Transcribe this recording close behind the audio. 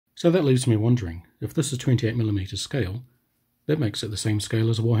So that leaves me wondering, if this is 28mm scale, that makes it the same scale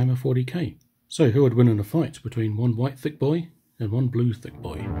as a Warhammer 40k. So who would win in a fight between one white thick boy and one blue thick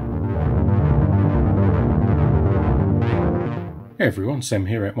boy? Hey everyone, Sam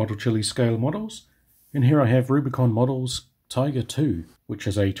here at Model Chili Scale Models, and here I have Rubicon Models Tiger II, which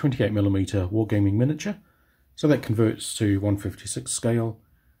is a 28mm wargaming miniature. So that converts to 156 scale,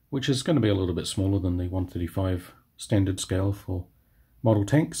 which is going to be a little bit smaller than the 135 standard scale for model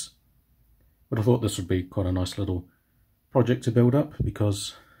tanks. But I thought this would be quite a nice little project to build up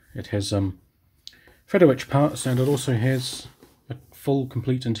because it has Photoetch parts, and it also has a full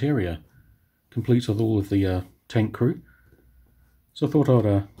complete interior, complete with all of the tank crew. So I thought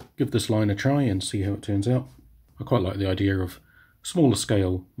I'd give this line a try and see how it turns out. I quite like the idea of smaller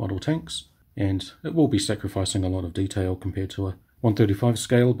scale model tanks, and it will be sacrificing a lot of detail compared to a 135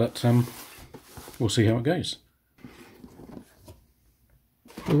 scale, but we'll see how it goes.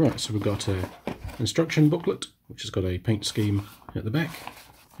 Alright, so we've got an instruction booklet, which has got a paint scheme at the back,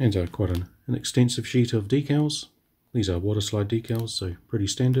 and quite an extensive sheet of decals. These are water slide decals, so pretty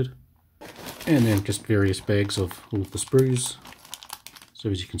standard. And then just various bags of all of the sprues. So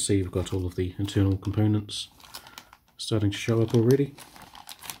as you can see, we've got all of the internal components starting to show up already.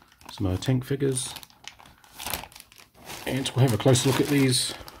 Some tank figures. And we'll have a closer look at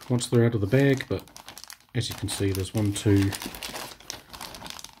these once they're out of the bag, but as you can see, there's 1, 2,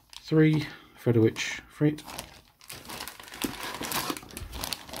 3 Photoetch fret,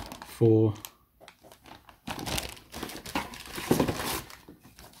 4,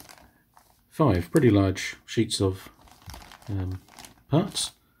 5 pretty large sheets of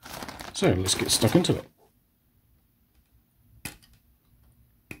parts. So let's get stuck into it.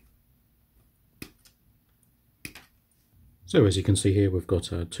 So as you can see here, we've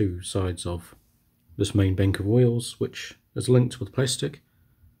got two sides of this main bank of wheels, which is linked with plastic,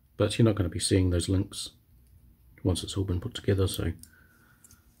 but you're not going to be seeing those links once it's all been put together, so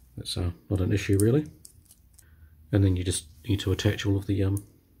that's not an issue really. And then you just need to attach all of the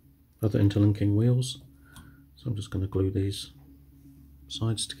other interlinking wheels. So I'm just going to glue these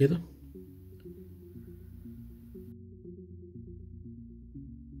sides together.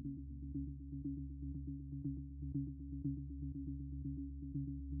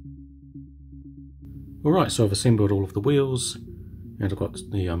 Alright, so I've assembled all of the wheels, and I've got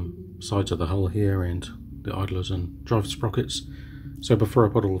the sides of the hull here and the idlers and drive sprockets. So before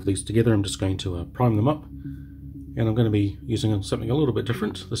I put all of these together, I'm just going to prime them up, and I'm going to be using something a little bit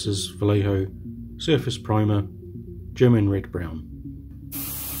different. This is Vallejo Surface Primer German Red Brown.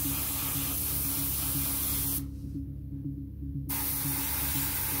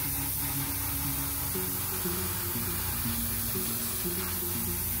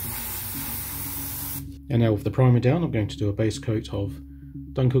 And now with the primer down, I'm going to do a base coat of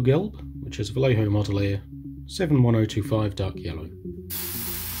Dunkelgelb, which is Vallejo Model Air 71025 Dark Yellow.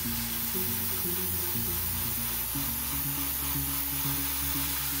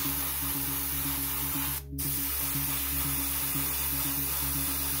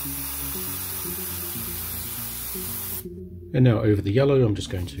 And now over the yellow, I'm just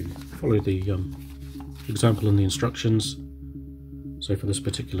going to follow the example in the instructions. So for this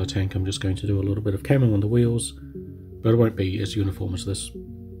particular tank, I'm just going to do a little bit of camo on the wheels, but it won't be as uniform as this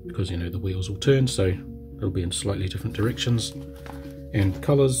because, you know, the wheels will turn, so it'll be in slightly different directions. And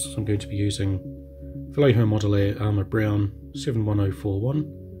colours, I'm going to be using Vallejo Model Air Armour Brown 71041,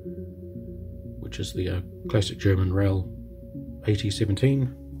 which is the classic German RAL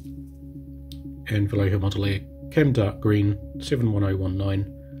 8017, and Vallejo Model Air Cam Dark Green 71019,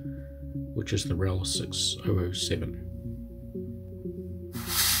 which is the RAL 6007.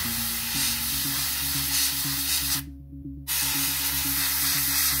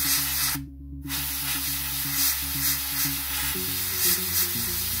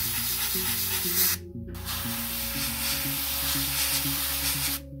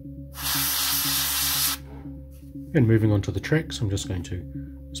 And moving on to the tracks, I'm just going to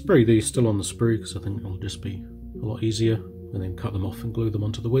spray these still on the sprue because I think it'll just be a lot easier, and then cut them off and glue them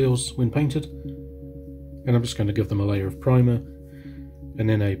onto the wheels when painted. And I'm just going to give them a layer of primer and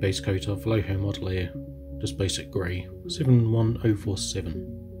then a base coat of Vallejo Model Air, just basic grey 71047.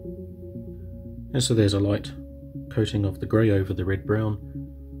 And so there's a light coating of the grey over the red brown,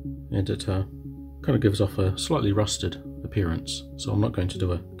 and it kind of gives off a slightly rusted appearance. So I'm not going to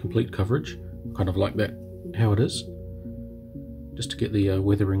do a complete coverage, kind of like that how it is, just to get the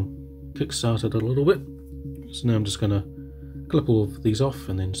weathering kick-started a little bit. So now I'm just going to clip all of these off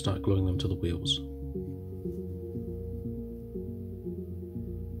and then start gluing them to the wheels.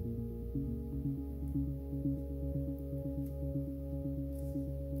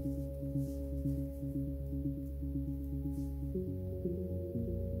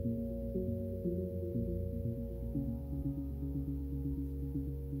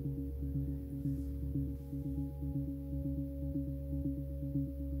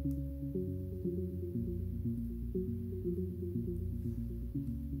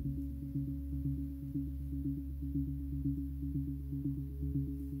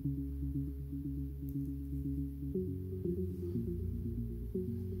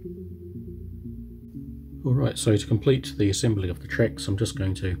 Alright, so to complete the assembly of the tracks, I'm just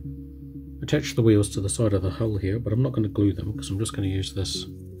going to attach the wheels to the side of the hull here, but I'm not going to glue them because I'm just going to use this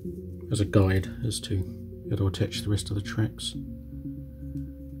as a guide as to how to attach the rest of the tracks.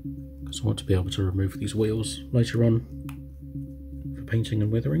 Because I want to be able to remove these wheels later on for painting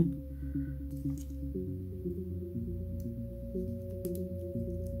and weathering.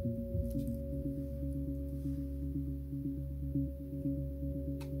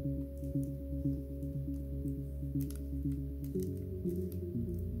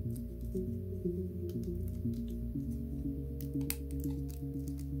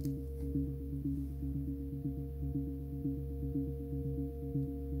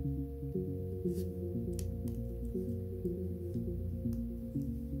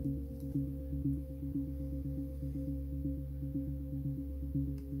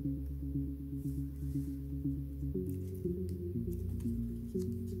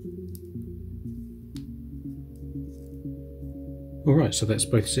 Alright, so that's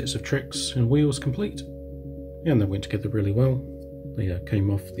both sets of tracks and wheels complete, and they went together really well. They came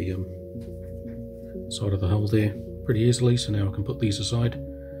off the side of the hull there pretty easily, so now I can put these aside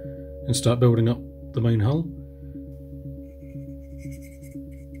and start building up the main hull.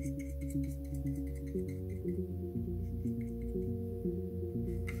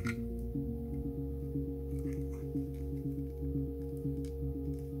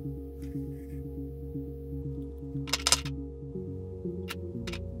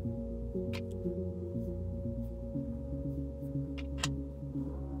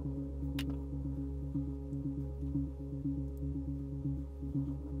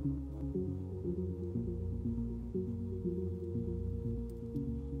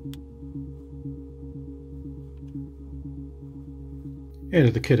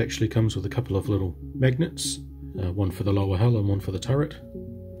 And the kit actually comes with a couple of little magnets, one for the lower hull and one for the turret.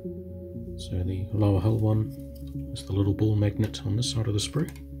 So the lower hull one is the little ball magnet on this side of the sprue.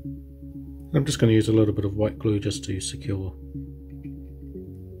 And I'm just going to use a little bit of white glue just to secure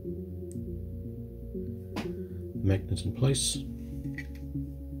the magnet in place.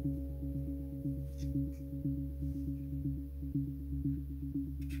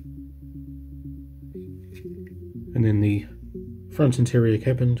 And then the front interior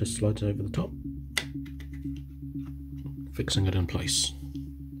cabin just slides over the top, fixing it in place.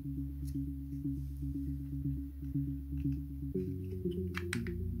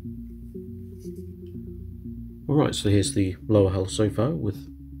 Alright, so here's the lower hull so far with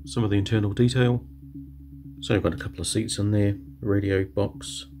some of the internal detail. So I've got a couple of seats in there, a radio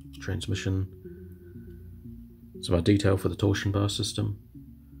box, transmission, some detail for the torsion bar system.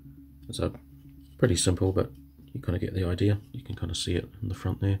 It's pretty simple, but you kind of get the idea. You can kind of see it in the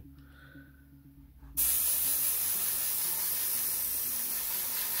front there.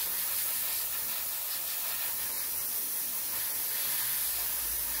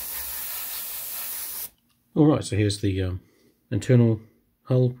 Alright, so here's the internal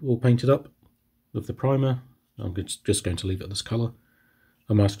hull all painted up with the primer. I'm just going to leave it this colour.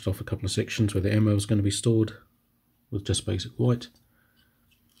 I masked off a couple of sections where the ammo was going to be stored with just basic white.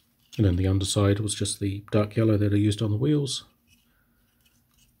 And then the underside was just the dark yellow that I used on the wheels.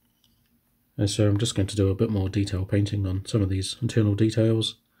 And so I'm just going to do a bit more detail painting on some of these internal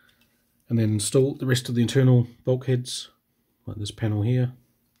details, and then install the rest of the internal bulkheads, like this panel here,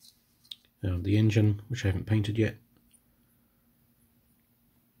 the engine, which I haven't painted yet.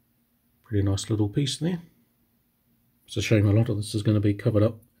 Pretty nice little piece there. It's a shame a lot of this is going to be covered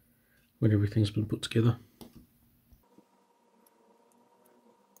up when everything's been put together.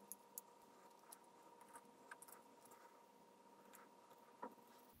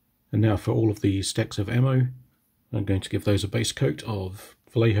 And now for all of the stacks of ammo, I'm going to give those a base coat of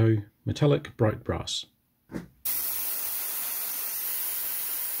Vallejo metallic bright brass.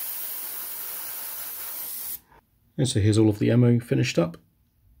 And so here's all of the ammo finished up.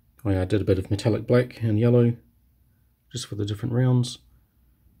 I did a bit of metallic black and yellow just for the different rounds,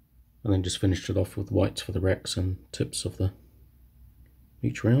 and then just finished it off with white for the racks and tips of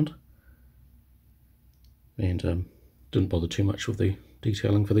each round. And didn't bother too much with the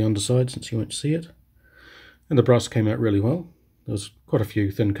detailing for the underside since you won't see it. And the brass came out really well. There was quite a few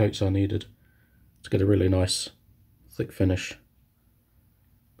thin coats I needed to get a really nice thick finish.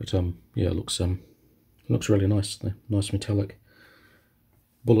 But yeah, it looks really nice. The nice metallic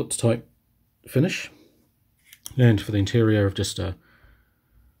bullet type finish. And for the interior, I've just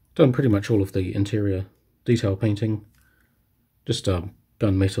done pretty much all of the interior detail painting. Just done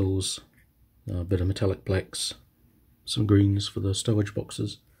metals, a bit of metallic blacks, some greens for the stowage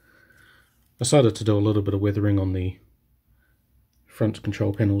boxes. I decided to do a little bit of weathering on the front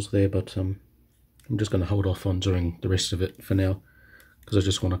control panels there, but I'm just going to hold off on doing the rest of it for now, because I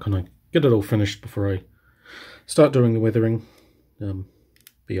just want to kind of get it all finished before I start doing the weathering. But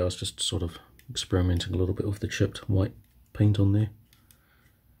yeah, I was just sort of experimenting a little bit with the chipped white paint on there.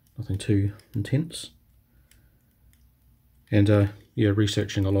 Nothing too intense. And yeah,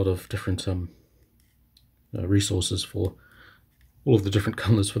 researching a lot of different resources for all of the different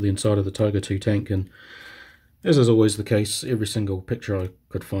colours for the inside of the Tiger II tank, and as is always the case, every single picture I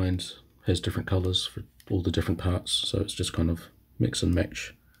could find has different colours for all the different parts, so it's just kind of mix and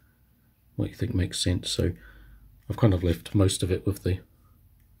match what you think makes sense. So I've kind of left most of it with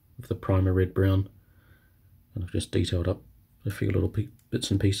the primer red brown, and I've just detailed up a few little bits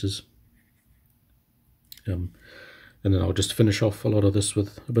and pieces, and then I'll just finish off a lot of this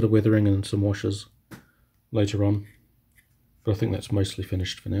with a bit of weathering and some washes later on, but I think that's mostly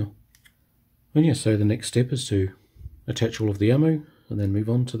finished for now. And yeah, so the next step is to attach all of the ammo and then move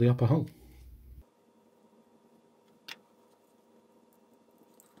on to the upper hull.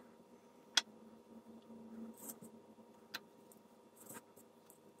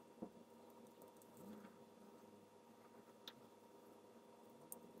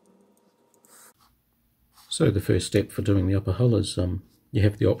 So the first step for doing the upper hull is you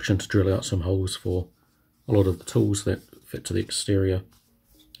have the option to drill out some holes for a lot of the tools that fit to the exterior.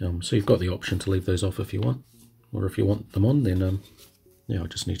 So you've got the option to leave those off if you want, or if you want them on, then yeah, I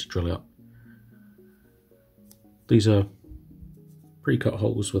just need to drill out. These are pre-cut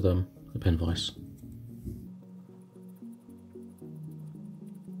holes with a pin vise.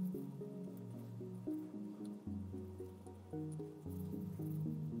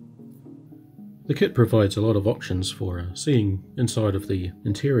 The kit provides a lot of options for seeing inside of the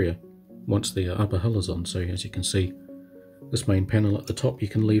interior once the upper hull is on. So as you can see, this main panel at the top you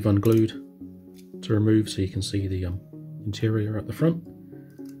can leave unglued to remove, so you can see the interior at the front,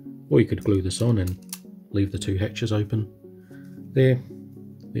 or you could glue this on and leave the two hatches open there.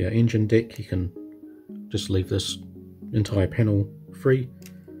 The engine deck, you can just leave this entire panel free,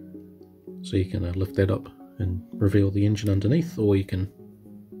 so you can lift that up and reveal the engine underneath, or you can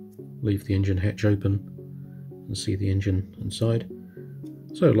leave the engine hatch open and see the engine inside.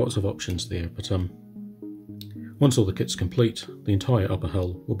 So lots of options there, but once all the kit's complete, the entire upper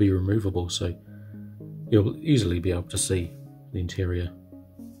hull will be removable, so you'll easily be able to see the interior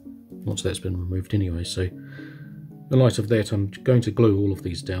once that's been removed anyway. So in light of that, I'm going to glue all of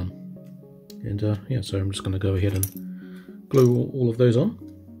these down, and yeah, so I'm just going to go ahead and glue all of those on,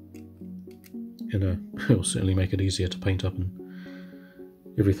 and it will certainly make it easier to paint up and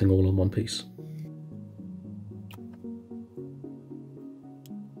everything all in one piece.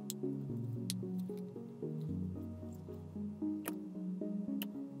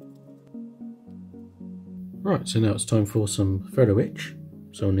 Right, so now it's time for some Photoetch.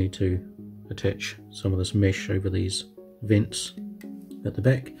 So I'll need to attach some of this mesh over these vents at the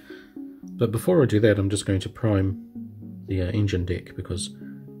back. But before I do that, I'm just going to prime the engine deck, because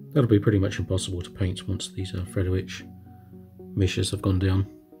that'll be pretty much impossible to paint once these Photoetch meshes have gone down.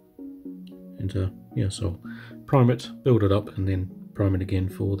 And yeah, so I'll prime it, build it up, and then prime it again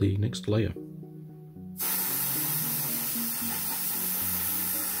for the next layer.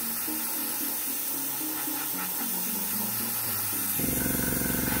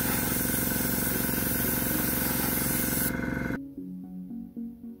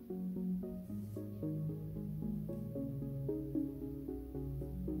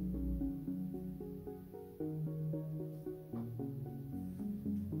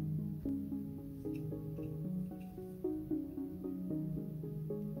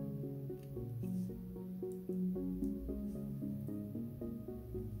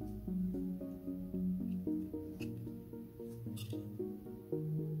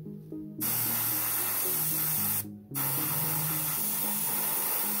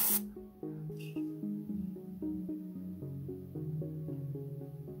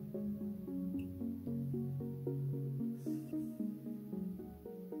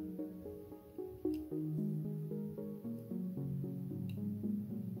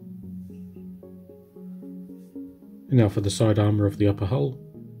 And now for the side armour of the upper hull.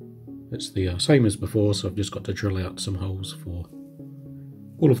 It's the same as before, so I've just got to drill out some holes for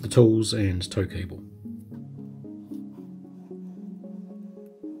all of the tools and tow cable.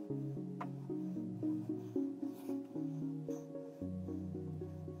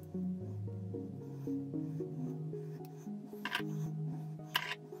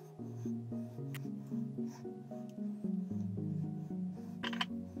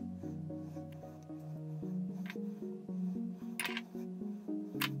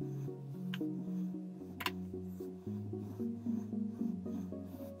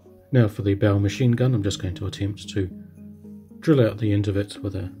 Now for the bow machine gun, I'm just going to attempt to drill out the end of it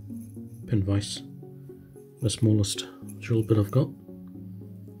with a pin vise, the smallest drill bit I've got.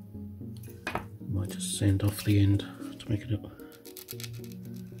 I might just sand off the end to make it a bit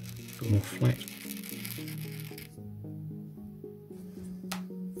more flat.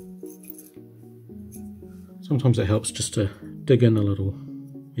 Sometimes it helps just to dig in a little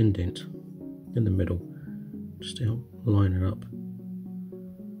indent in the middle, just to help line it up.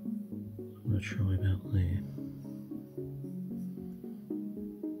 I'm going to try about there.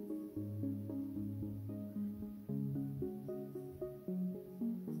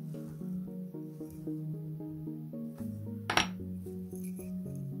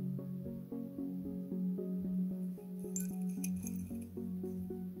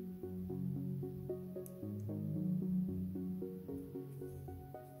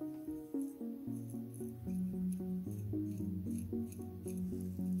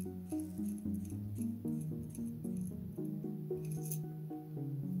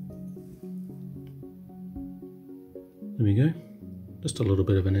 There we go, just a little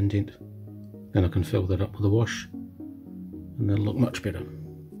bit of an indent. Then I can fill that up with a wash and that'll look much better.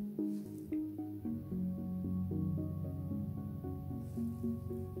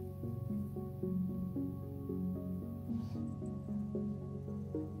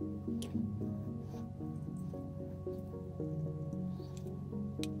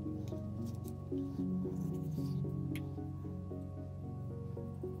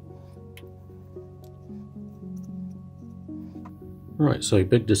 Right, so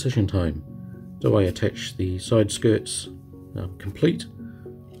big decision time. Do I attach the side skirts complete,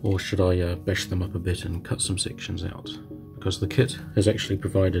 or should I bash them up a bit and cut some sections out? Because the kit has actually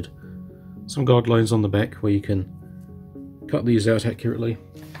provided some guidelines on the back where you can cut these out accurately,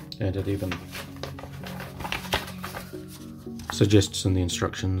 and it even suggests in the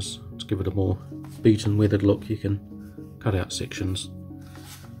instructions to give it a more beat and weathered look. You can cut out sections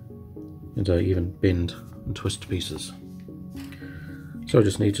and even bend and twist pieces. So I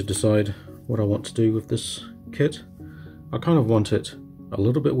just need to decide what I want to do with this kit. I kind of want it a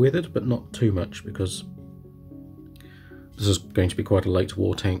little bit weathered, but not too much, because this is going to be quite a late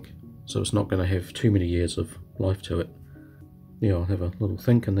war tank, so it's not going to have too many years of life to it. Yeah, I'll have a little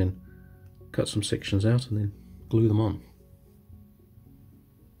think and then cut some sections out and then glue them on.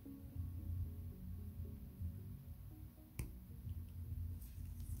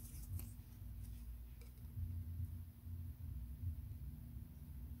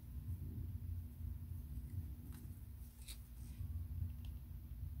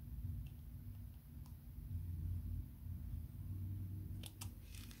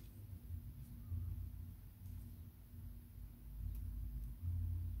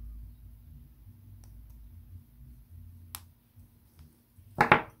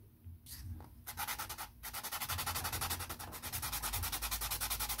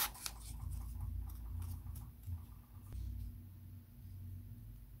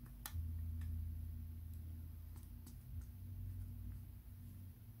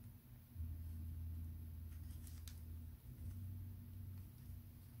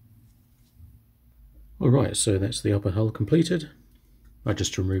 Alright, so that's the upper hull completed. I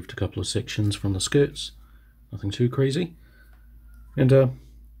just removed a couple of sections from the skirts, nothing too crazy. And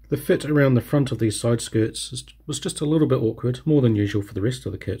the fit around the front of these side skirts was just a little bit awkward, more than usual for the rest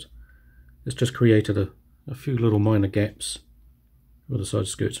of the kit. It's just created a few little minor gaps where the side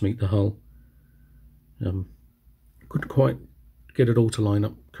skirts meet the hull. Couldn't quite get it all to line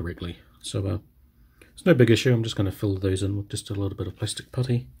up correctly, so it's no big issue. I'm just going to fill those in with just a little bit of plastic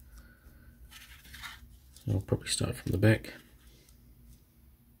putty. I'll probably start from the back,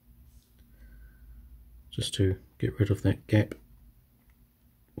 just to get rid of that gap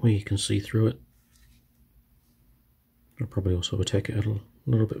where you can see through it. I'll probably also attack it a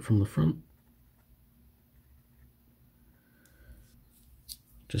little bit from the front,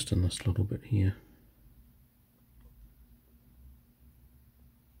 just in this little bit here.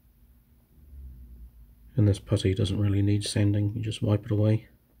 And this putty doesn't really need sanding, you just wipe it away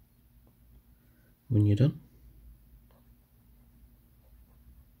when you're done.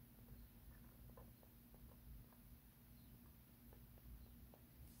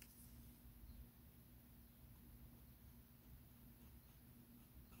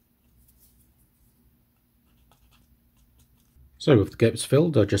 So with the gaps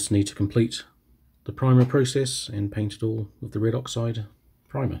filled, I just need to complete the primer process and paint it all with the red oxide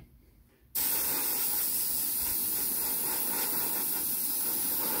primer.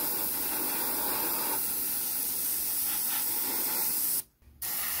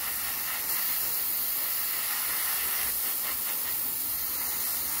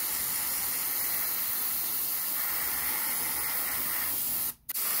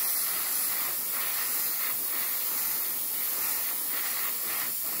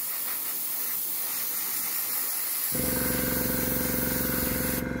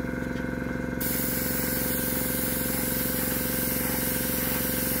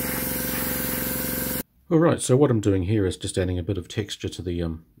 Alright, so what I'm doing here is just adding a bit of texture to the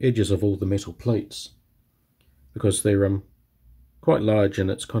edges of all the metal plates, because they're quite large and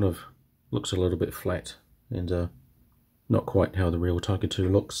it's kind of looks a little bit flat and not quite how the real Tiger II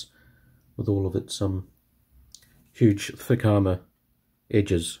looks, with all of its huge thick armour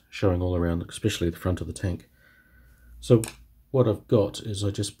edges showing all around, especially the front of the tank. So what I've got is I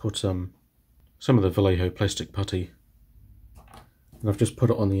just put some of the Vallejo plastic putty, and I've just put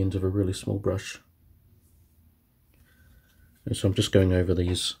it on the end of a really small brush. And so I'm just going over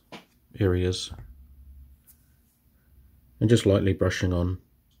these areas and just lightly brushing on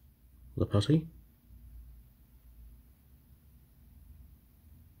the putty.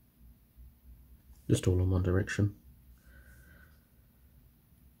 Just all in one direction.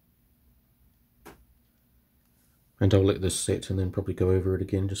 And I'll let this set and then probably go over it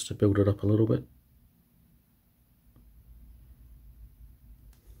again just to build it up a little bit.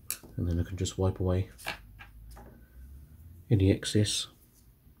 And then I can just wipe away any excess.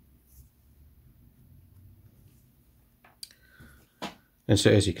 And so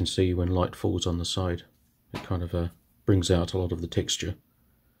as you can see, when light falls on the side, it kind of brings out a lot of the texture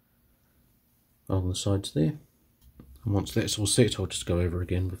on the sides there. And once that's all set, I'll just go over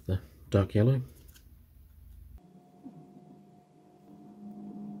again with the dark yellow.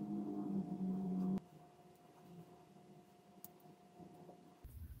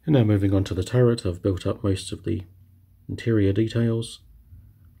 And now moving on to the turret, I've built up most of the interior details.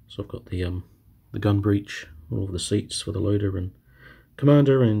 So I've got the gun breech, all of the seats for the loader and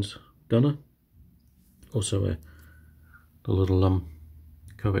commander and gunner. Also the little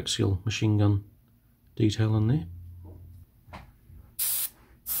coaxial machine gun detail in there.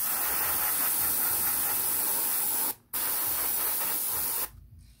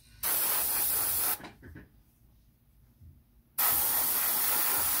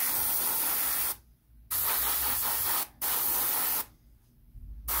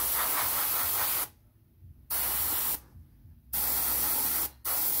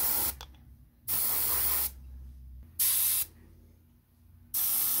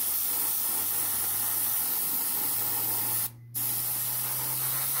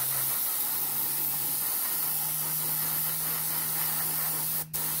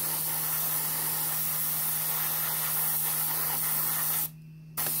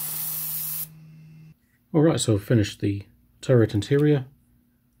 Alright, so I've finished the turret interior,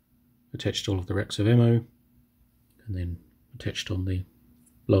 attached all of the racks of ammo, and then attached on the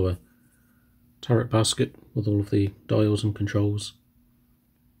lower turret basket with all of the dials and controls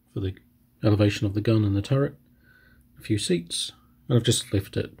for the elevation of the gun and the turret, a few seats, and I've just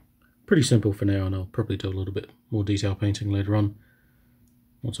left it pretty simple for now, and I'll probably do a little bit more detail painting later on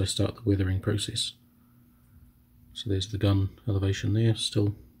once I start the weathering process. So there's the gun elevation there,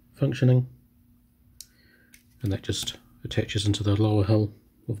 still functioning. And that just attaches into the lower hull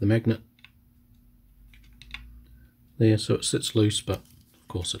of the magnet there, so it sits loose, but of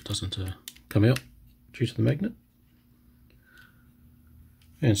course it doesn't come out due to the magnet.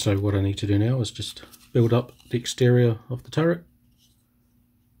 And so what I need to do now is just build up the exterior of the turret,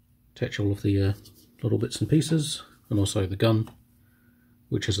 attach all of the little bits and pieces, and also the gun,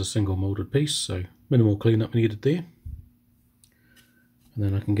 which is a single moulded piece, so minimal cleanup needed there. And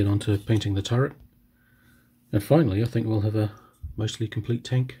then I can get on to painting the turret. And finally, I think we'll have a mostly complete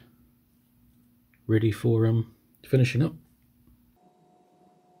tank ready for finishing up.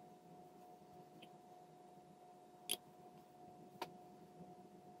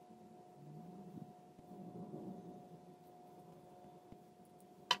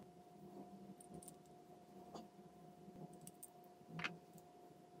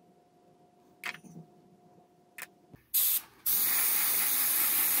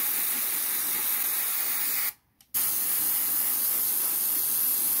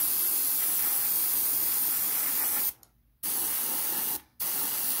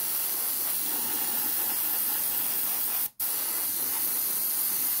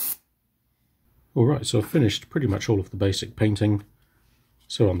 Alright, so I've finished pretty much all of the basic painting.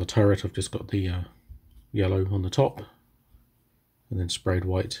 So on the turret I've just got the yellow on the top, and then sprayed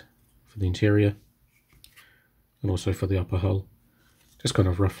white for the interior, and also for the upper hull. Just kind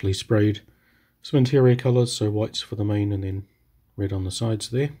of roughly sprayed some interior colours, so whites for the main and then red on the sides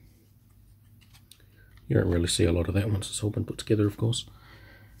there. You don't really see a lot of that once it's all been put together, of course.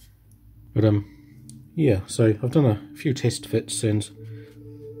 But yeah, so I've done a few test fits, and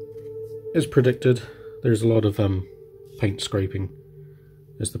as predicted, there's a lot of paint scraping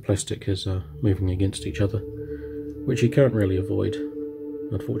as the plastic is moving against each other, which you can't really avoid,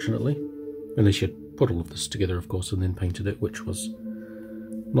 unfortunately, unless you put all of this together, of course, and then painted it, which was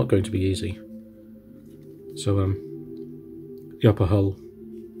not going to be easy. So the upper hull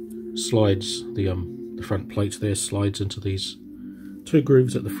slides, the front plate there slides into these two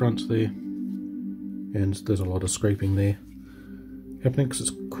grooves at the front there, and there's a lot of scraping there happening because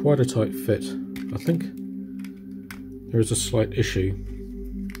it's quite a tight fit. I think there is a slight issue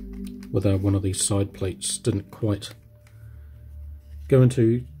with one of these side plates didn't quite go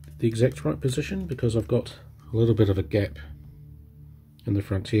into the exact right position, because I've got a little bit of a gap in the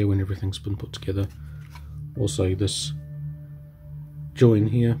front here when everything's been put together. Also, this join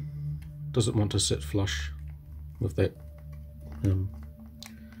here doesn't want to sit flush with that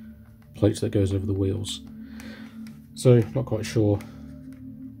plate that goes over the wheels. So not quite sure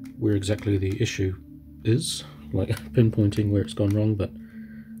where exactly the issue is, like pinpointing where it's gone wrong, but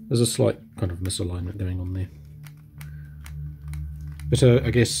there's a slight kind of misalignment going on there. But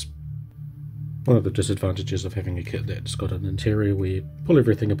I guess one of the disadvantages of having a kit that's got an interior where you pull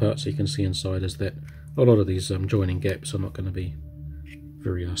everything apart so you can see inside is that a lot of these joining gaps are not going to be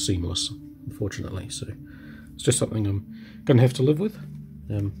very seamless, unfortunately. So it's just something I'm going to have to live with.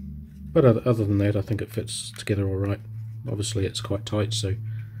 But other than that, I think it fits together all right. Obviously it's quite tight, so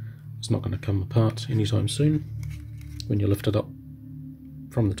it's not going to come apart anytime soon. When you lift it up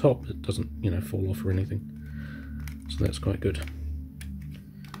from the top, it doesn't, you know, fall off or anything. So that's quite good.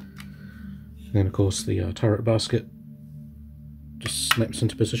 And then of course the turret basket just snaps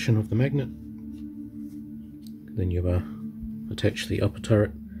into position with the magnet. Then you attach the upper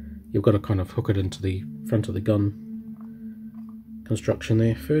turret. You've got to kind of hook it into the front of the gun construction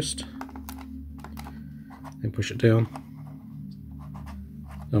there first, then push it down.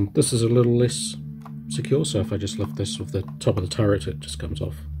 This is a little less secure, so if I just lift this with the top of the turret, it just comes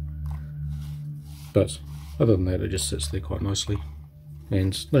off. But other than that, it just sits there quite nicely,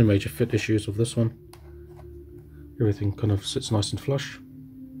 and no major fit issues with this one. Everything kind of sits nice and flush.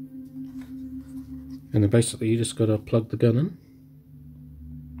 And then basically you just got to plug the gun in,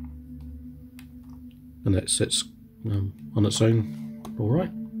 and that sits on its own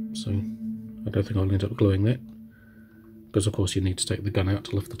alright. So I don't think I'll end up gluing that, because of course you need to take the gun out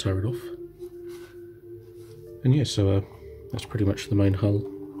to lift the turret off. And yeah, so that's pretty much the main hull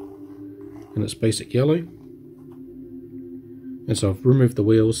in its basic yellow. And so I've removed the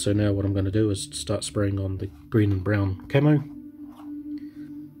wheels, so now what I'm going to do is start spraying on the green and brown camo.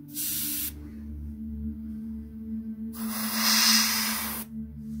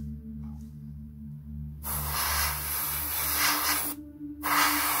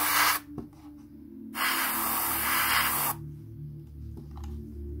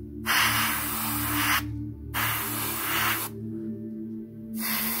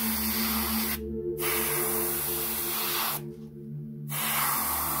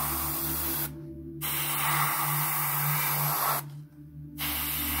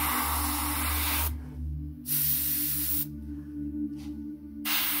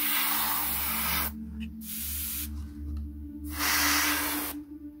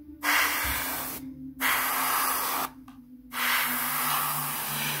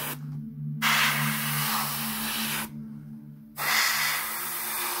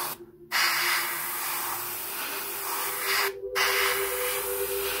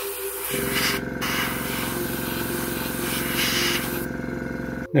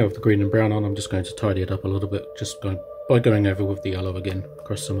 Now with the green and brown on, I'm just going to tidy it up a little bit, by going over with the yellow again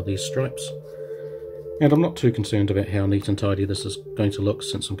across some of these stripes. And I'm not too concerned about how neat and tidy this is going to look,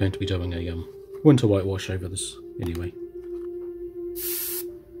 since I'm going to be doing a winter whitewash over this anyway.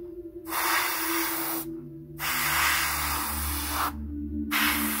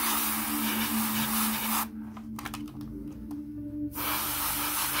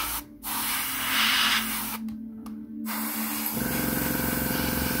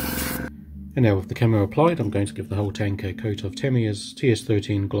 And now with the camo applied, I'm going to give the whole tank a coat of Tamiya's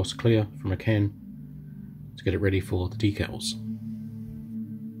TS13 Gloss Clear from a can to get it ready for the decals.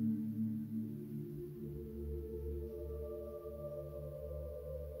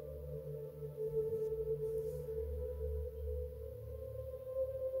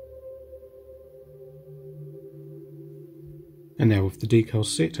 And now with the decals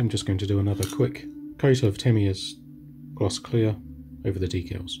set, I'm just going to do another quick coat of Tamiya's Gloss Clear over the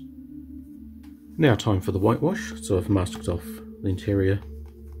decals. Now time for the whitewash. So I've masked off the interior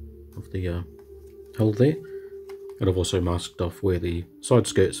of the hull there, and I've also masked off where the side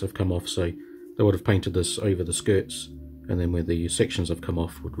skirts have come off, so they would have painted this over the skirts, and then where the sections have come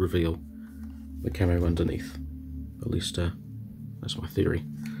off would reveal the camo underneath. At least that's my theory.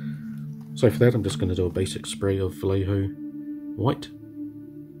 So for that I'm just going to do a basic spray of Vallejo white.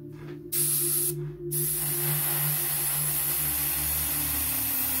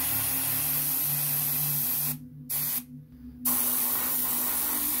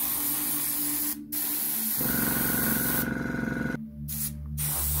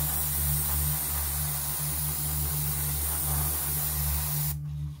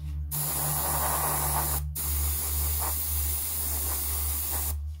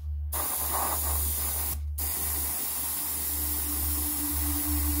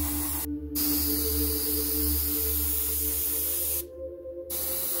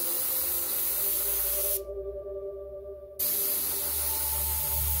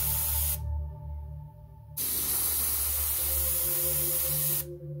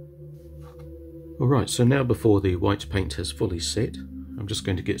 Alright, so now before the white paint has fully set, I'm just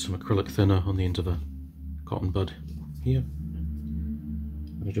going to get some acrylic thinner on the end of a cotton bud here.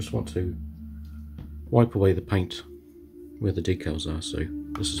 And I just want to wipe away the paint where the decals are, so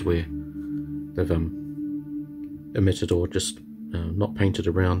this is where they've emitted or just not painted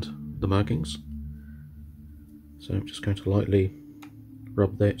around the markings. So I'm just going to lightly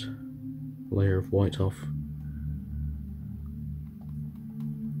rub that layer of white off.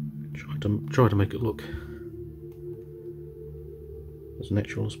 Try to make it look as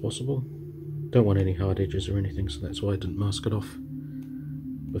natural as possible. Don't want any hard edges or anything, so that's why I didn't mask it off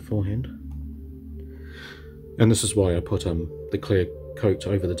beforehand. And this is why I put the clear coat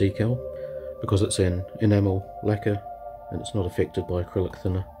over the decal, because it's an enamel lacquer and it's not affected by acrylic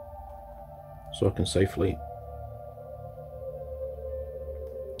thinner, so I can safely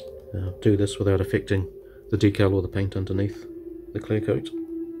do this without affecting the decal or the paint underneath the clear coat.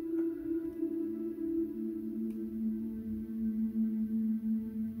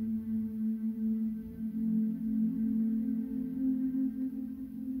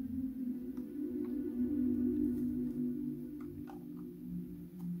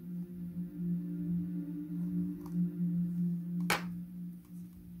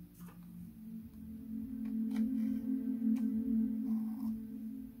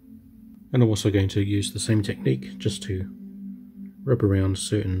 And I'm also going to use the same technique just to rub around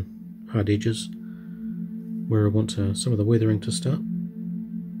certain hard edges where I want some of the weathering to start.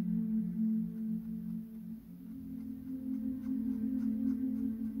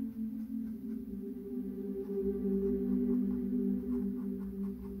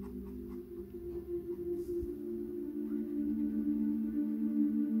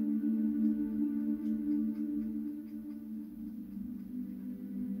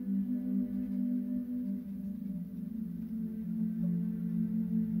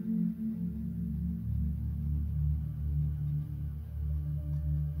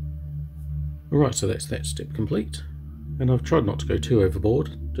 Alright, so that's that step complete, and I've tried not to go too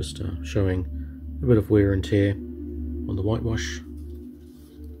overboard, just showing a bit of wear and tear on the whitewash,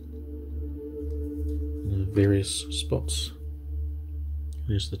 the various spots.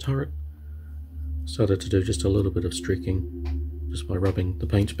 There's the turret. Started to do just a little bit of streaking just by rubbing the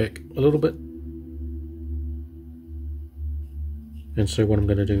paint back a little bit. And so what I'm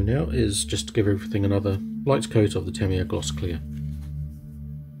going to do now is just give everything another light coat of the Tamiya Gloss Clear.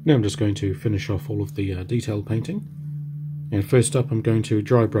 Now I'm just going to finish off all of the detail painting, and first up I'm going to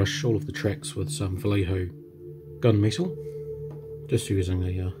dry brush all of the tracks with some Vallejo gunmetal, just using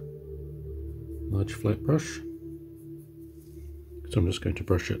a large flat brush. So I'm just going to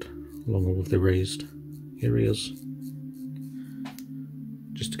brush it along all of the raised areas,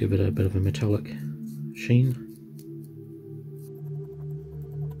 just to give it a bit of a metallic sheen.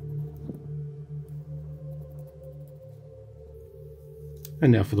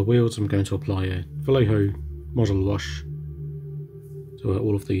 And now for the wheels, I'm going to apply a Vallejo model wash to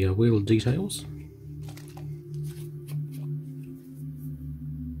all of the wheel details.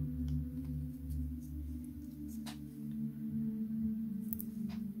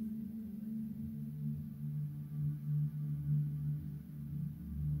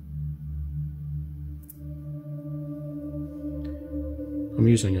 I'm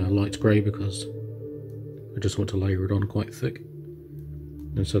using a light grey because I just want to layer it on quite thick,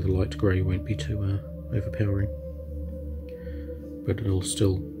 and so the light grey won't be too overpowering, but it'll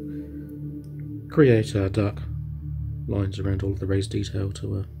still create dark lines around all of the raised detail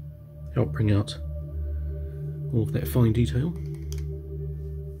to help bring out all of that fine detail.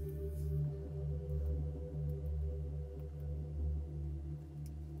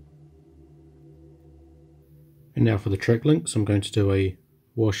 And now for the track links, I'm going to do a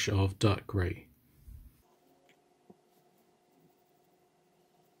wash of dark grey.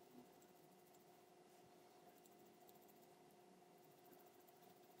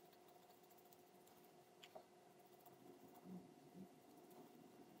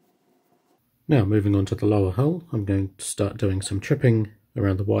 Now moving on to the lower hull, I'm going to start doing some chipping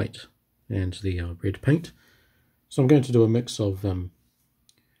around the white and the red paint. So I'm going to do a mix of the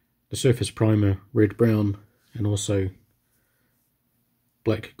surface primer, red brown, and also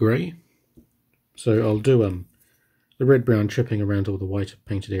black grey. So I'll do the red brown chipping around all the white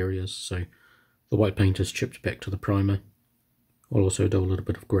painted areas, so the white paint is chipped back to the primer. I'll also do a little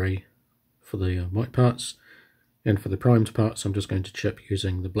bit of grey for the white parts, and for the primed parts I'm just going to chip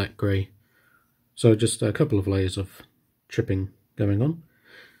using the black grey. So just a couple of layers of chipping going on,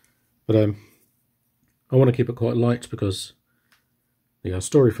 but I want to keep it quite light because the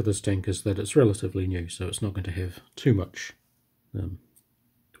story for this tank is that it's relatively new, so it's not going to have too much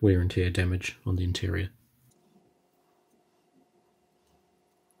wear and tear damage on the interior.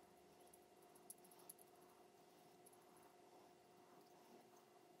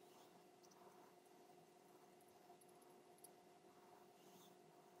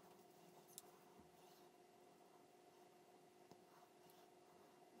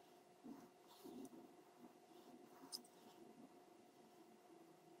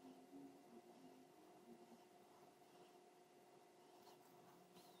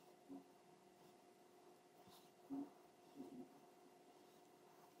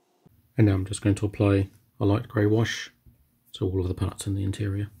 And now I'm just going to apply a light grey wash to all of the parts in the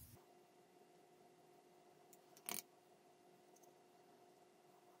interior.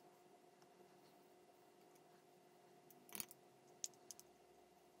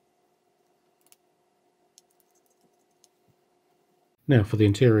 Now for the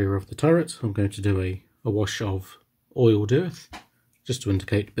interior of the turret, I'm going to do a wash of oiled earth, just to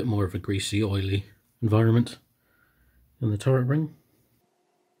indicate a bit more of a greasy, oily environment in the turret ring.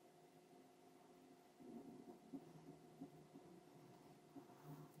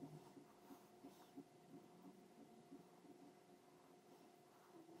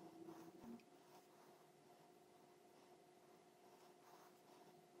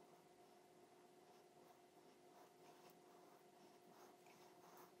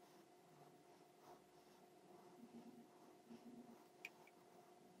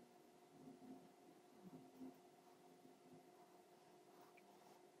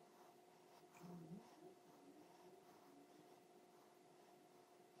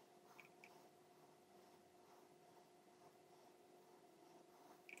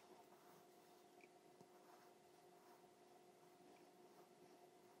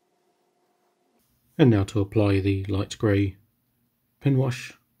 And now to apply the light grey pen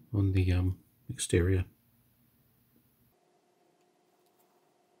wash on the exterior.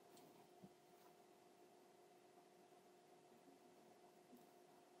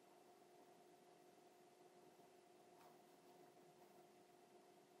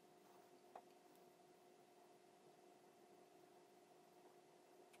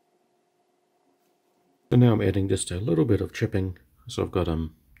 So now I'm adding just a little bit of chipping. So I've got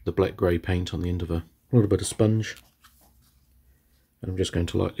the black grey paint on the end of a little bit of sponge, and I'm just going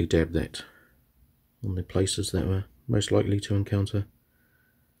to lightly dab that on the places that were most likely to encounter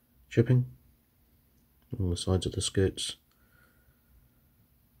chipping, on the sides of the skirts.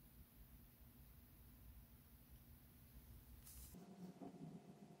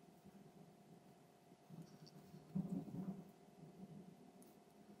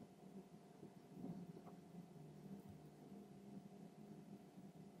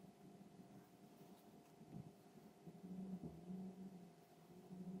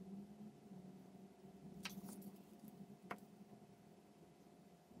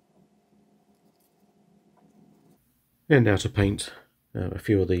 And now to paint a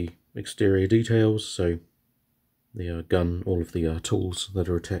few of the exterior details, so the gun, all of the tools that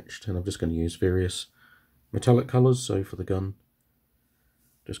are attached, and I'm just going to use various metallic colours. So for the gun,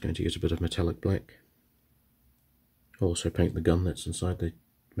 just going to use a bit of metallic black. I'll also paint the gun that's inside the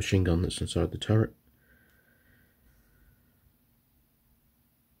machine gun that's inside the turret.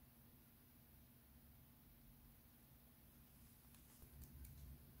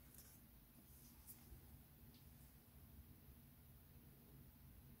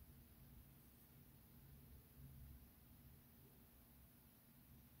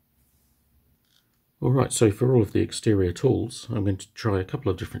 Alright, so for all of the exterior tools, I'm going to try a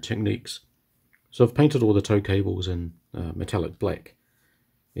couple of different techniques. So I've painted all the tow cables in metallic black,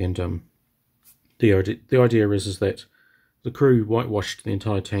 and the idea is that the crew whitewashed the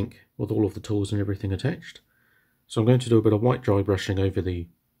entire tank with all of the tools and everything attached. So I'm going to do a bit of white dry brushing over the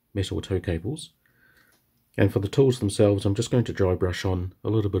metal tow cables, and for the tools themselves I'm just going to dry brush on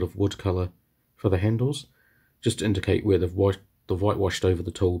a little bit of wood colour for the handles, just to indicate where they've whitewashed over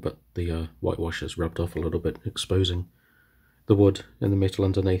the tool, but the whitewash has rubbed off a little bit, exposing the wood and the metal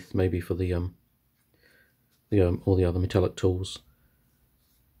underneath, maybe for the all the other metallic tools.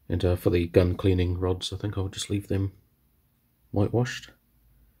 And for the gun cleaning rods, I think I'll just leave them whitewashed.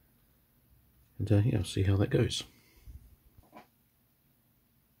 And yeah, I'll see how that goes.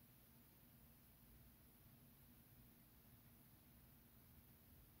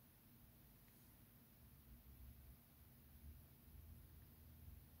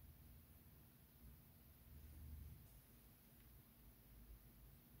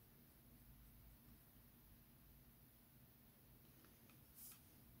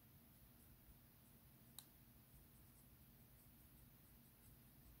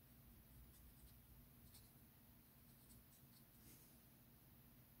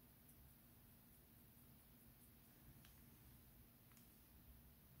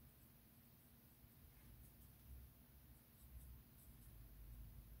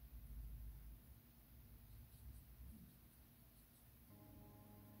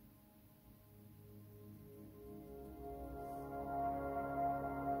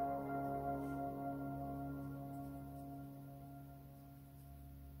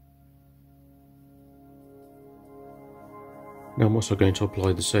 Now I'm also going to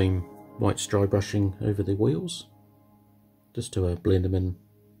apply the same white dry brushing over the wheels, just to blend them in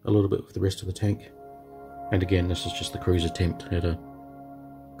a little bit with the rest of the tank. And again, this is just the crew's attempt at a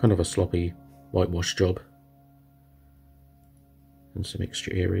kind of a sloppy whitewash job in some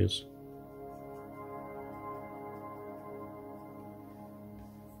extra areas.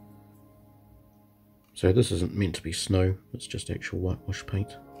 So this isn't meant to be snow, it's just actual whitewash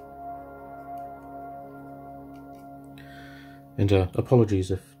paint. And apologies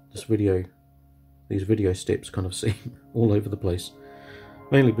if these video steps kind of seem all over the place,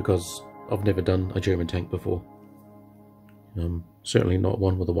 mainly because I've never done a German tank before. Certainly not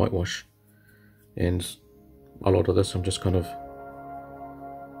one with a whitewash, and a lot of this I'm just kind of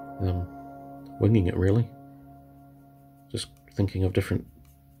winging it really, just thinking of different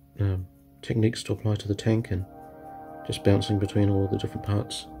techniques to apply to the tank and just bouncing between all the different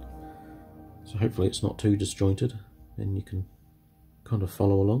parts. So hopefully it's not too disjointed and you can kind of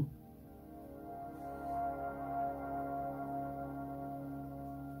follow along.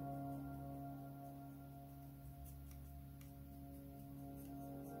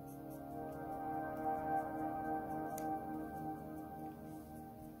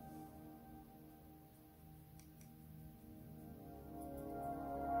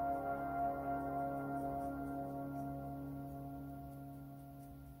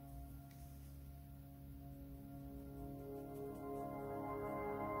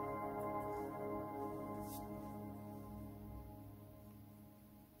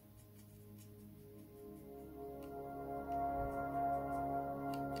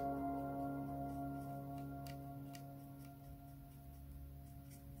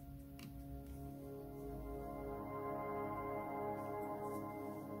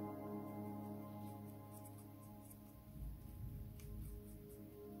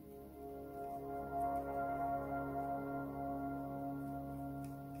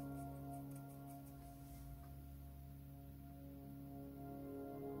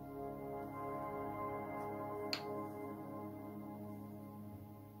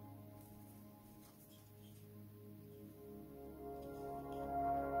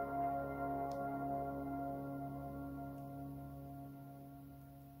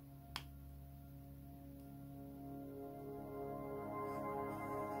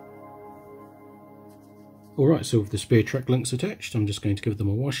 Alright, so with the spare track links attached, I'm just going to give them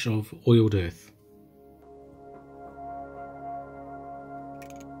a wash of oiled earth.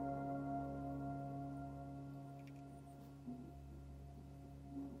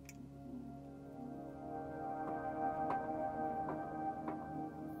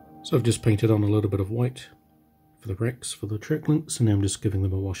 So I've just painted on a little bit of white for the racks for the track links, and now I'm just giving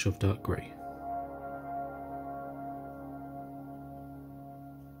them a wash of dark grey.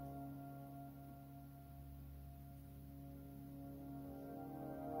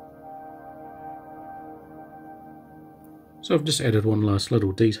 So I've just added one last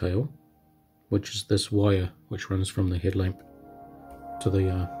little detail, which is this wire which runs from the headlamp to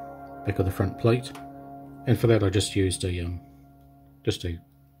the back of the front plate, and for that I just used a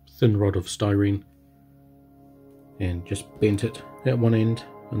thin rod of styrene and just bent it at one end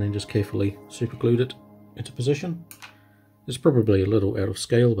and then just carefully super glued it into position. It's probably a little out of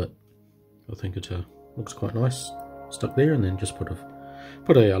scale, but I think it looks quite nice stuck there, and then just put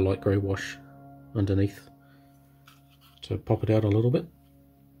a light grey wash underneath to pop it out a little bit,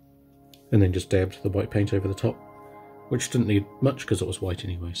 and then just dabbed the white paint over the top, which didn't need much because it was white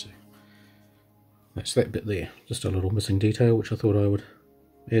anyway. So that's that bit there, just a little missing detail which I thought I would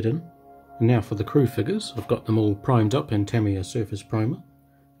add in. And now for the crew figures, I've got them all primed up in Tamiya Surface Primer.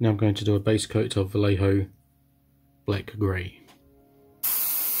 Now I'm going to do a base coat of Vallejo Black Grey.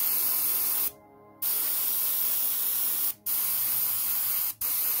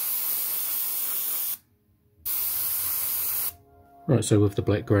 Right, so with the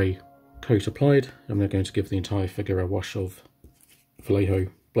black grey coat applied, I'm now going to give the entire figure a wash of Vallejo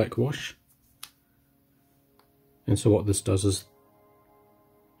Black Wash. And so what this does is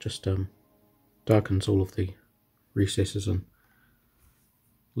just darkens all of the recesses and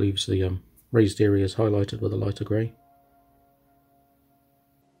leaves the raised areas highlighted with a lighter grey.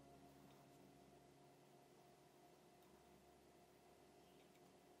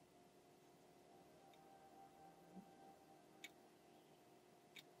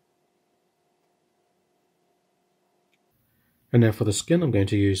 And now for the skin, I'm going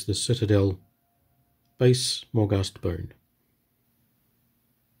to use the Citadel Base Morghast Bone.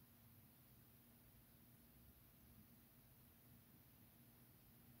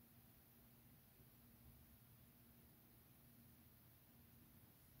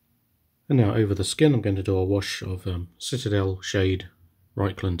 And now over the skin I'm going to do a wash of Citadel shade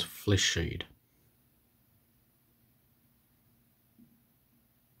Reichland Flesh shade.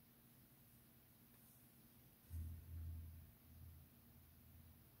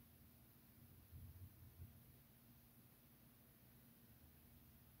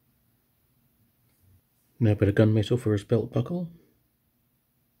 Now a bit of gunmetal for his belt buckle.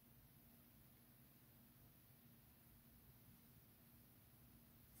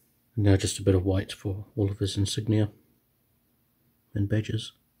 And now just a bit of white for all of his insignia and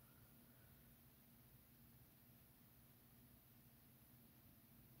badges.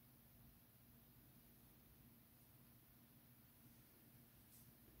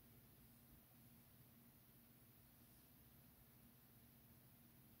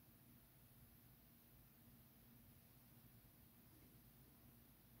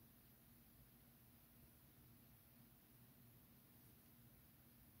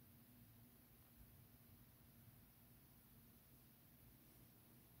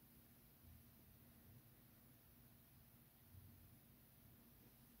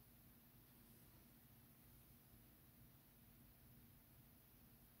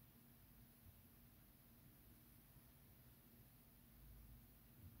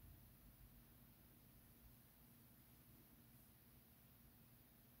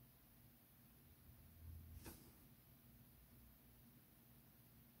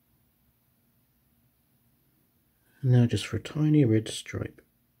 And now just for a tiny red stripe.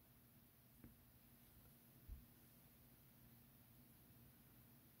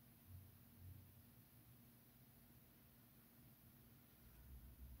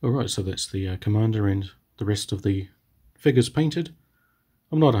 Alright, so that's the commander and the rest of the figures painted.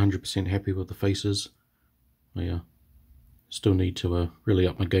 I'm not 100% happy with the faces. I still need to really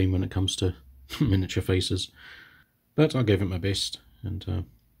up my game when it comes to miniature faces. But I gave it my best, and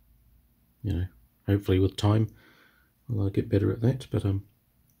you know, hopefully with time I'll get better at that. But I'm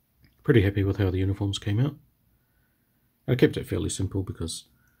pretty happy with how the uniforms came out. I kept it fairly simple because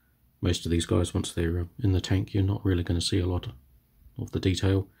most of these guys, once they're in the tank, you're not really going to see a lot of the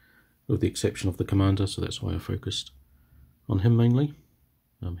detail, with the exception of the commander, so that's why I focused on him mainly.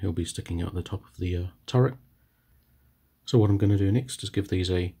 He'll be sticking out the top of the turret. So what I'm going to do next is give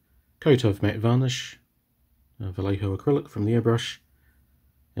these a coat of matte varnish, Vallejo acrylic from the airbrush,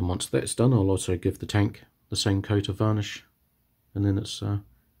 and once that's done I'll also give the tank the same coat of varnish, and then it's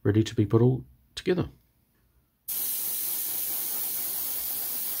ready to be put all together.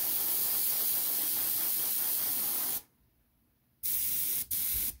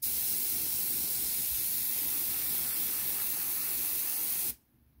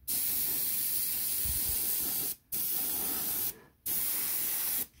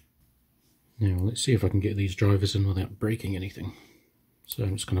 Now let's see if I can get these drivers in without breaking anything. So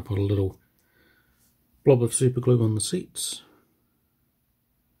I'm just going to put a little blob of super glue on the seats.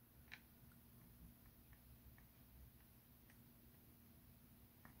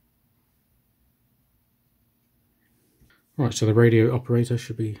 Right, so the radio operator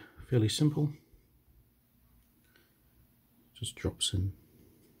should be fairly simple. Just drops in.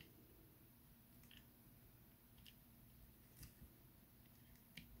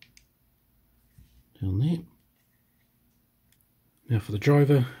 Down there. Now for the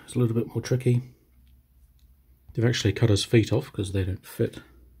driver, it's a little bit more tricky. They've actually cut his feet off because they don't fit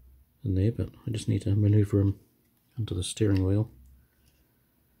in there, but I just need to manoeuvre him onto the steering wheel.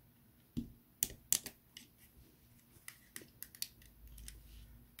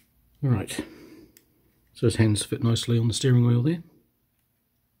 Alright, so his hands fit nicely on the steering wheel there.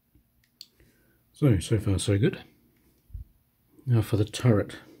 So far so good. Now for the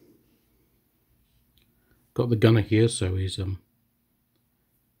turret. Got the gunner here, so he's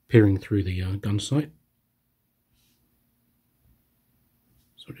peering through the gun sight.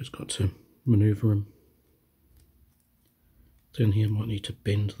 So I've just got to manoeuvre him. Down here I might need to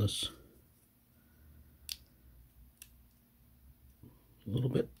bend this a little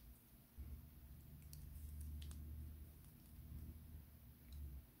bit.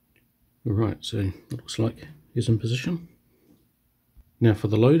 Alright, so it looks like he's in position. Now for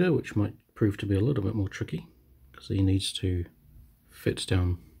the loader, which might prove to be a little bit more tricky, because he needs to fit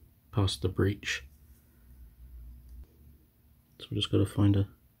down past the breech. So we've just got to find a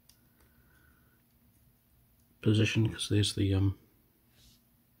position, because there's the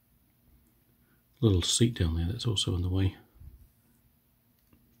little seat down there that's also in the way.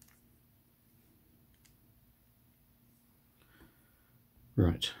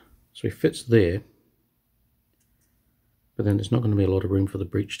 Right, so he fits there, but then there's not going to be a lot of room for the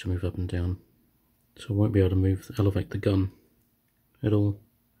breech to move up and down, so I won't be able to elevate the gun at all.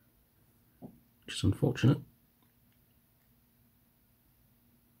 which is unfortunate.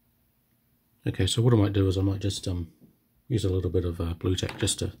 Okay, so what I might do is I might just use a little bit of blue tack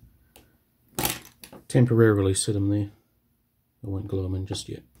just to temporarily set them there. I won't glue them in just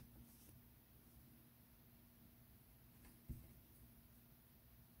yet.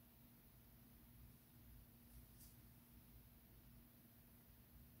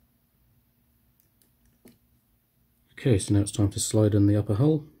 Okay, so now it's time to slide in the upper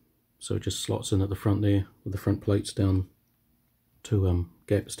hull. So it just slots in at the front there with the front plates down, two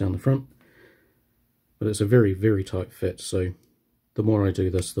gaps down the front. But it's a very, very tight fit, so the more I do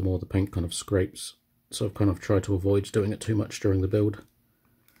this, the more the paint kind of scrapes. So I've kind of tried to avoid doing it too much during the build.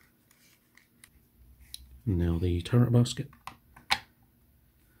 Now the turret basket.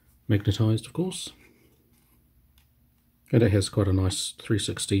 Magnetised, of course. And it has quite a nice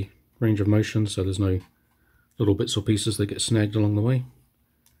 360 range of motion, so there's no little bits or pieces that get snagged along the way.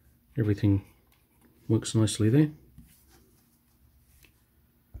 Everything works nicely there.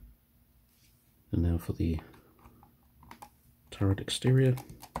 And now for the turret exterior.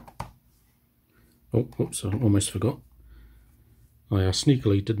 Oh, oops, I almost forgot. I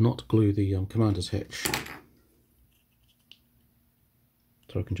sneakily did not glue the commander's hatch.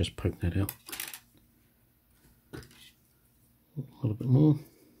 So I can just poke that out a little bit more.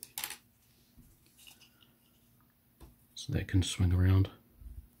 So that can swing around.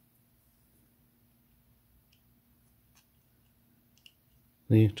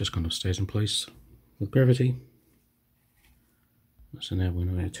 There, just kind of stays in place with gravity. So now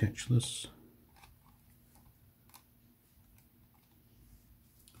when I attach this,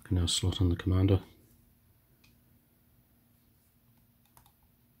 I can now slot in the commander.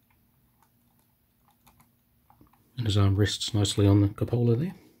 And his arm rests nicely on the cupola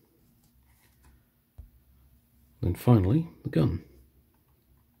there. Then finally, the gun.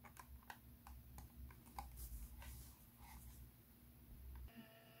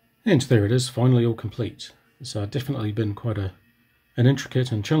 And there it is, finally all complete. It's definitely been quite an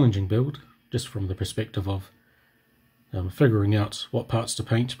intricate and challenging build, just from the perspective of figuring out what parts to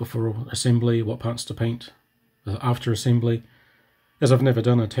paint before assembly, what parts to paint after assembly, as I've never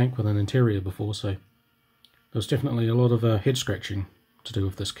done a tank with an interior before, so there's definitely a lot of head scratching to do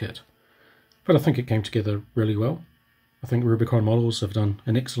with this kit. But I think it came together really well. I think Rubicon Models have done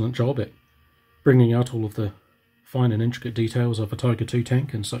an excellent job at bringing out all of the fine and intricate details of a Tiger II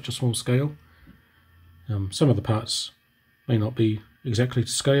tank in such a small scale. Some of the parts may not be exactly to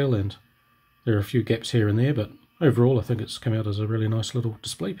scale, and there are a few gaps here and there, but overall I think it's come out as a really nice little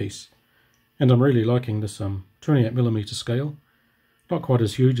display piece. And I'm really liking this 28mm scale. Not quite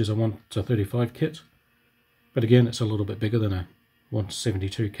as huge as a 1:35 kit, but again it's a little bit bigger than a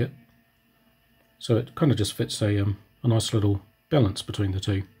 1:72 kit. So it kind of just fits a nice little balance between the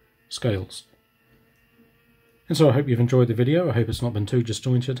two scales. And so I hope you've enjoyed the video. I hope it's not been too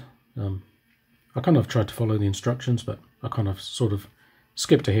disjointed. I kind of tried to follow the instructions, but I kind of sort of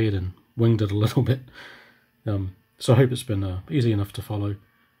skipped ahead and winged it a little bit. So I hope it's been easy enough to follow.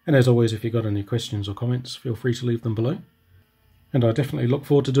 And as always, if you've got any questions or comments, feel free to leave them below. And I definitely look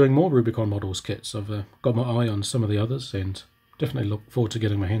forward to doing more Rubicon Models kits. I've got my eye on some of the others, and definitely look forward to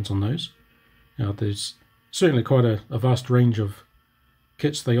getting my hands on those. There's certainly quite a vast range of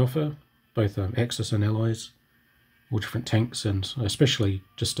kits they offer, both Axis and Allies, all different tanks, and especially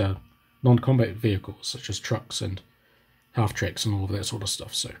just non-combat vehicles such as trucks and half-tracks and all of that sort of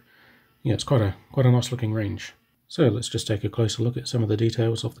stuff. So yeah, it's quite a nice looking range. So let's just take a closer look at some of the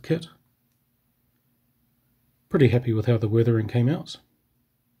details of the kit. Pretty happy with how the weathering came out.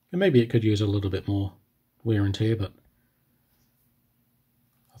 And maybe it could use a little bit more wear and tear, but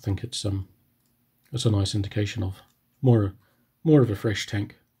I think it's a nice indication of more of a fresh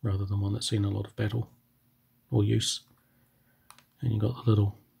tank rather than one that's seen a lot of battle or use. And you've got the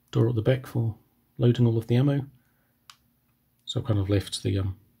little door at the back for loading all of the ammo. So I've kind of left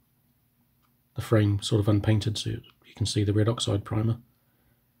the frame sort of unpainted so you can see the red oxide primer.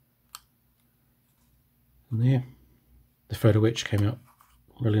 And there, the Photoetch came out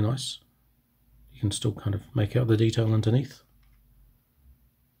really nice. You can still kind of make out the detail underneath.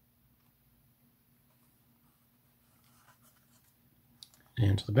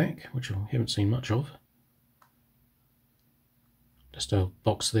 And to the back, which I haven't seen much of. Just a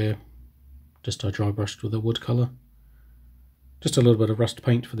box there, just dry brushed with a wood colour. Just a little bit of rust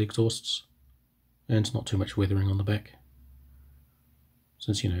paint for the exhausts, and not too much weathering on the back,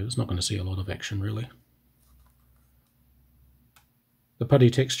 since, you know, it's not going to see a lot of action really. The putty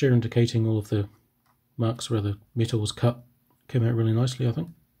texture indicating all of the marks where the metal was cut came out really nicely, I think.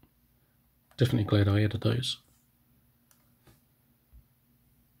 Definitely glad I added those.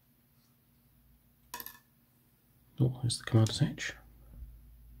 Oh, there's the commander's hatch.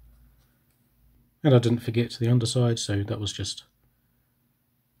 And I didn't forget the underside, so that was just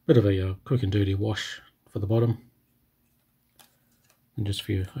a bit of a quick and dirty wash for the bottom. And just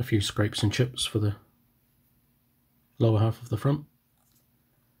a few scrapes and chips for the lower half of the front.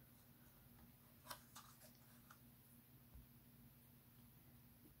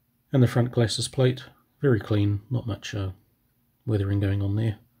 And the front glasses plate, very clean, not much weathering going on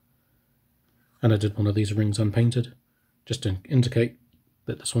there. And I did one of these rings unpainted, just to indicate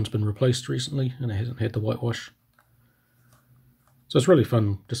that this one's been replaced recently and it hasn't had the whitewash. So it's really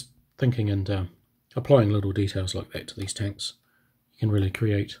fun just thinking and applying little details like that to these tanks. You can really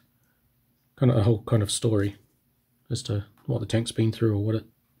create kind of a whole kind of story as to what the tank's been through or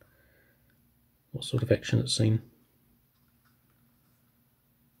what sort of action it's seen.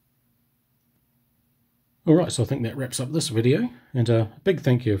 Alright, so I think that wraps up this video, and a big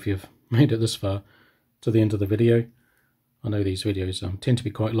thank you if you've made it this far to the end of the video. I know these videos tend to be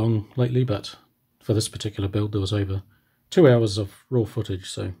quite long lately, but for this particular build there was over 2 hours of raw footage,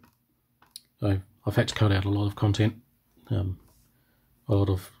 so I've had to cut out a lot of content, a lot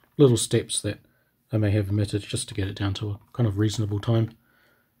of little steps that I may have omitted just to get it down to a kind of reasonable time.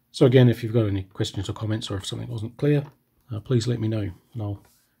 So again, if you've got any questions or comments, or if something wasn't clear, please let me know, and I'll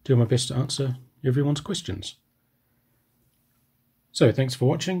do my best to answer everyone's questions. So thanks for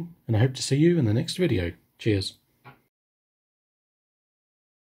watching, and I hope to see you in the next video. Cheers.